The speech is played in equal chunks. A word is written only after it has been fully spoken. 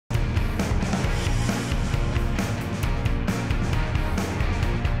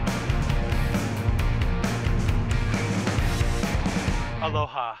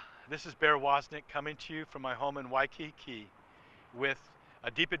Aloha. This is Bear Woznick coming to you from my home in Waikiki with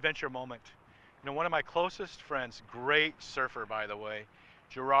a deep adventure moment. You know, one of my closest friends, great surfer by the way,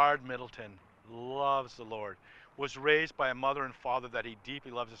 Gerard Middleton, loves the Lord, was raised by a mother and father that he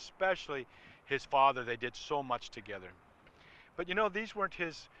deeply loves, especially his father. They did so much together. But you know, these weren't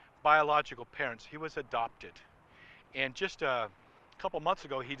his biological parents. He was adopted. And just a couple months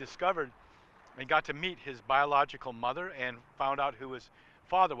ago, he discovered and got to meet his biological mother and found out who his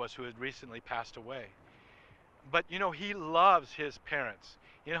father was, who had recently passed away. But you know, he loves his parents.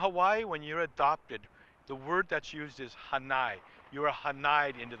 In Hawaii, when you're adopted, the word that's used is hanai. You're a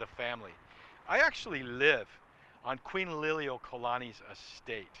hanai into the family. I actually live on Queen Liliuokalani's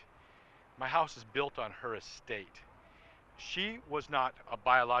estate. My house is built on her estate. She was not a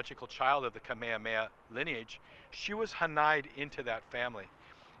biological child of the Kamehameha lineage. She was hanai'd into that family.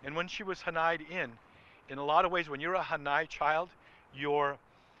 And when she was hanai'd in a lot of ways, when you're a hanai child, you're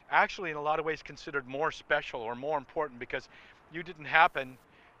actually in a lot of ways considered more special or more important because you didn't happen,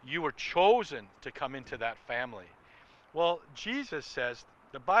 you were chosen to come into that family. Well, Jesus says,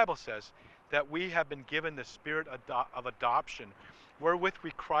 the Bible says, that we have been given the spirit of adoption, wherewith we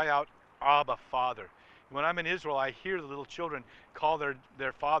cry out, Abba, Father. When I'm in Israel, I hear the little children call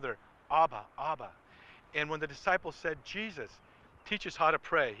their father, Abba, Abba. And when the disciples said, Jesus, teach us how to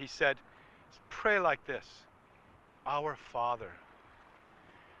pray, he said, pray like this, Our Father.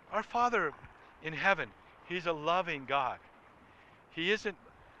 Our Father in heaven, he's a loving God. He isn't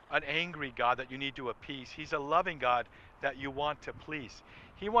an angry God that you need to appease. He's a loving God that you want to please.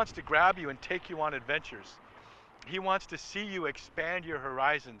 He wants to grab you and take you on adventures. He wants to see you expand your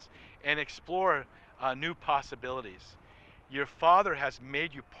horizons and explore new possibilities. Your Father has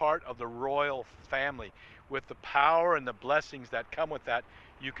made you part of the royal family. With the power and the blessings that come with that,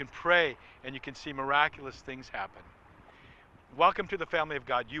 you can pray and you can see miraculous things happen. Welcome to the family of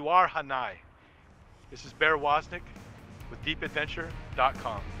God. You are Hanai. This is Bear Woznick with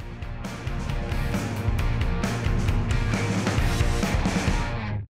DeepAdventure.com.